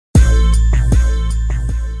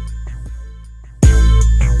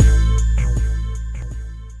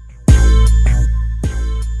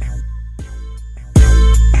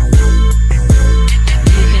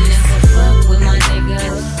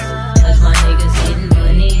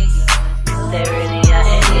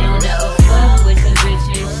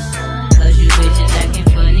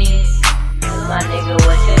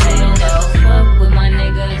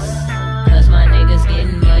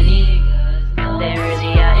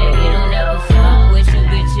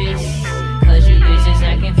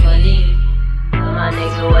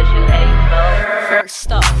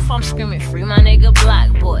I'm screaming free my nigga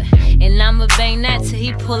Block, boy. And I'ma bang that till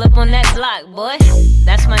he pull up on that block, boy.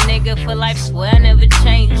 That's my nigga for life, swear I never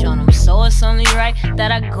change on him. So it's only right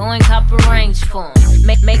that I go and cop a range for him.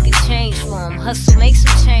 Make a change for him, hustle, make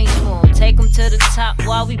some change for him. Take him to the top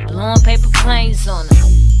while we blowing paper planes on him.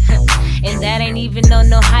 And that ain't even on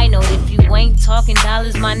no high note. If you ain't talking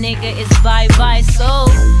dollars, my nigga, it's bye-bye. So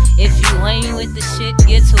if you ain't with the shit,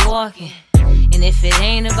 get to walking. And if it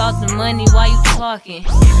ain't about the money, why you talking?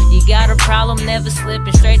 You got a problem, never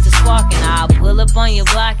slipping, straight to squawking. I'll pull up on your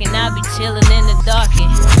block and I'll be chillin' in the darkin'.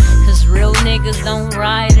 Cause real niggas don't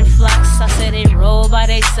ride in flocks. I say they roll by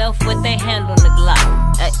theyself with their hand on the Glock.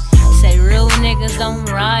 Ay, say real niggas don't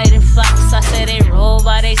ride in flocks. I say they roll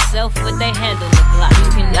by theyself with their hand on the Glock.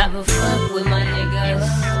 You can never fuck with my niggas,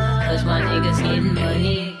 cause my niggas getting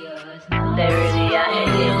money. They really out here,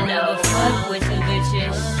 they don't ever fuck with the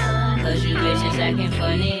bitches, cause you bitches acting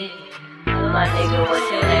funny. My nigga, what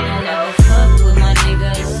you they don't ever fuck with my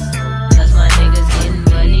niggas, cause my niggas getting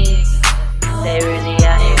money. They really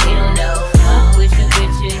out here, we don't ever fuck with you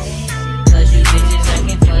bitches, cause you bitches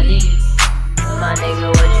acting funny. My nigga,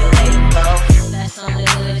 what you hating for? That's on the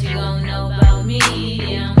hood, you gon' know about me.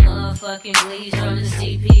 Yeah, I'm motherfucking Bleezo from the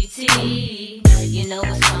CPT. You know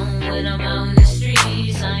what's on when I'm out in the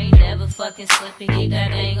streets. I ain't never fucking slipping, keep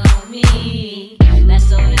that thing on me.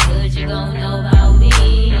 That's on the hood, you gon' know about me.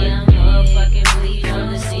 I'm motherfucking Bleezo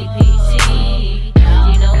from the CPT.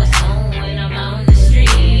 You know what's on when I'm out in the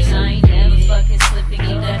streets. I ain't never fucking slipping,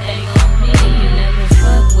 keep that thing on me. You never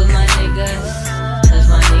fuck with my niggas, cause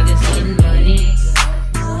my niggas getting money.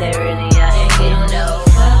 They really out here, they don't know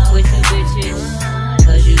fuck with you bitches,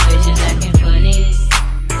 cause you bitches acting funny.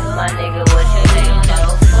 My nigga, what you they don't know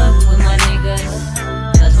fuck with my niggas,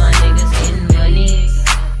 cause my niggas getting money.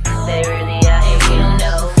 They really out here, we don't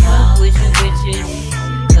know fuck with you bitches,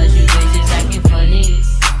 cause you bitches acting funny.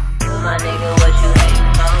 My nigga, what you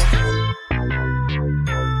hating for?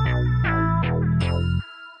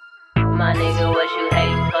 My nigga, what you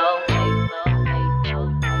hating for?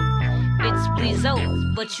 It's Bleezo,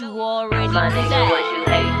 but you already know that. My nigga, what you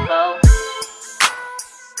hating for?